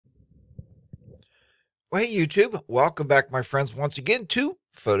Well, hey, YouTube. Welcome back, my friends, once again to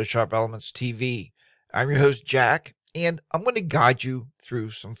Photoshop Elements TV. I'm your host, Jack, and I'm going to guide you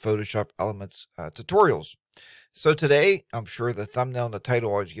through some Photoshop Elements tutorials. So today, I'm sure the thumbnail and the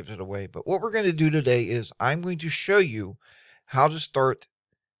title always gives it away, but what we're going to do today is I'm going to show you how to start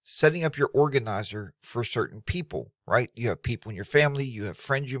setting up your organizer for certain people, right? You have people in your family, you have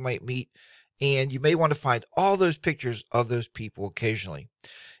friends you might meet, and you may want to find all those pictures of those people occasionally.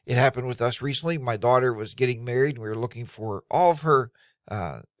 It happened with us recently. My daughter was getting married, and we were looking for all of her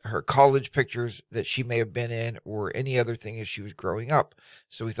college pictures that she may have been in or any other thing as she was growing up.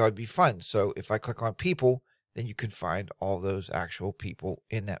 So we thought it'd be fun. So if I click on people, then you can find all those actual people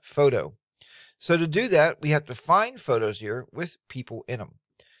in that photo. So to do that, we have to find photos here with people in them.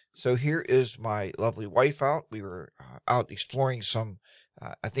 So here is my lovely wife out. We were out exploring some,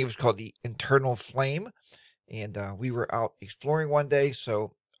 I think it was called the internal flame. And we were out exploring one day.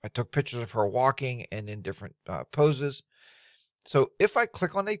 So I took pictures of her walking and in different poses. So if I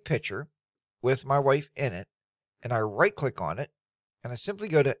click on a picture with my wife in it, and I right click on it, and I simply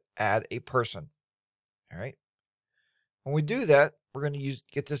go to add a person. All right. When we do that, we're going to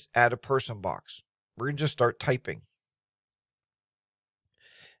get this add a person box. We're going to just start typing.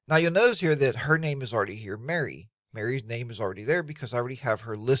 Now you'll notice here that her name is already here, Mary. Mary's name is already there because I already have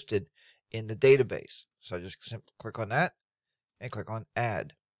her listed in the database. So I just simply click on that and click on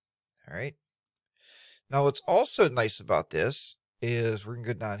add. All right. Now what's also nice about this is we're going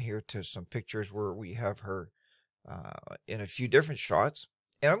to go down here to some pictures where we have her in a few different shots.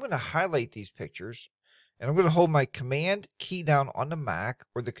 And I'm going to highlight these pictures. And I'm going to hold my command key down on the Mac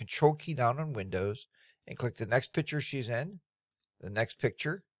or the control key down on Windows and click the next picture she's in, the next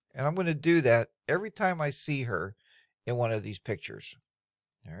picture. And I'm going to do that every time I see her in one of these pictures.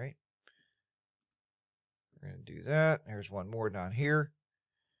 All right. We're going to do that. There's one more down here.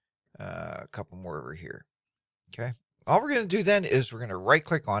 A couple more over here. Okay. All we're going to do then is we're going to right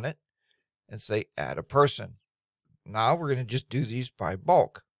click on it and say add a person. Now we're going to just do these by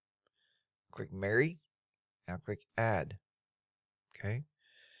bulk. Click Mary and click add. Okay.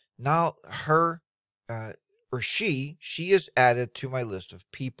 Now her or she is added to my list of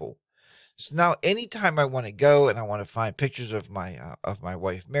people. So now anytime I want to go and I want to find pictures of my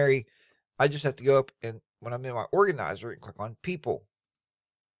wife Mary, I just have to go up and when I'm in my organizer and click on people.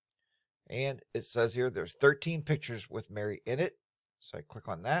 And it says here there's 13 pictures with Mary in it. So I click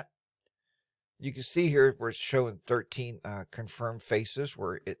on that. You can see here where it's showing 13 confirmed faces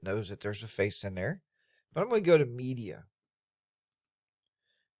where it knows that there's a face in there. But I'm going to go to media.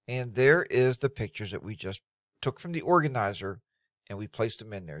 And there is the pictures that we just took from the organizer and we placed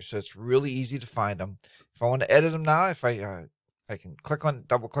them in there. So it's really easy to find them. If I want to edit them now, if I can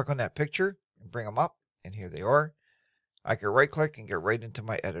double click on that picture and bring them up. And here they are. I can right click and get right into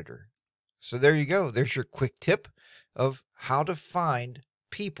my editor. So there you go. There's your quick tip of how to find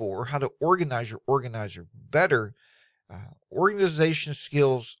people or how to organize your organizer better. Organization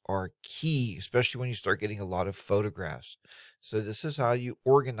skills are key, especially when you start getting a lot of photographs. So this is how you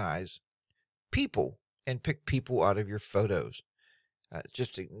organize people and pick people out of your photos. It's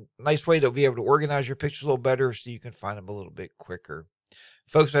just a nice way to be able to organize your pictures a little better so you can find them a little bit quicker.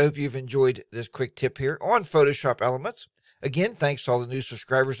 Folks, I hope you've enjoyed this quick tip here on Photoshop Elements. Again, thanks to all the new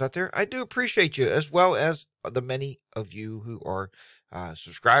subscribers out there. I do appreciate you, as well as the many of you who are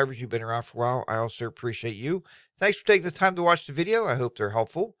subscribers. You've been around for a while. I also appreciate you. Thanks for taking the time to watch the video. I hope they're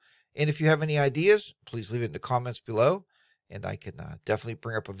helpful. And if you have any ideas, please leave it in the comments below. And I can definitely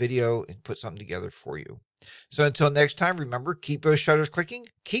bring up a video and put something together for you. So until next time, remember, keep those shutters clicking,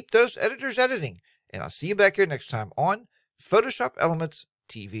 keep those editors editing. And I'll see you back here next time on Photoshop Elements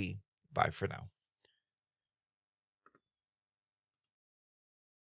TV. Bye for now.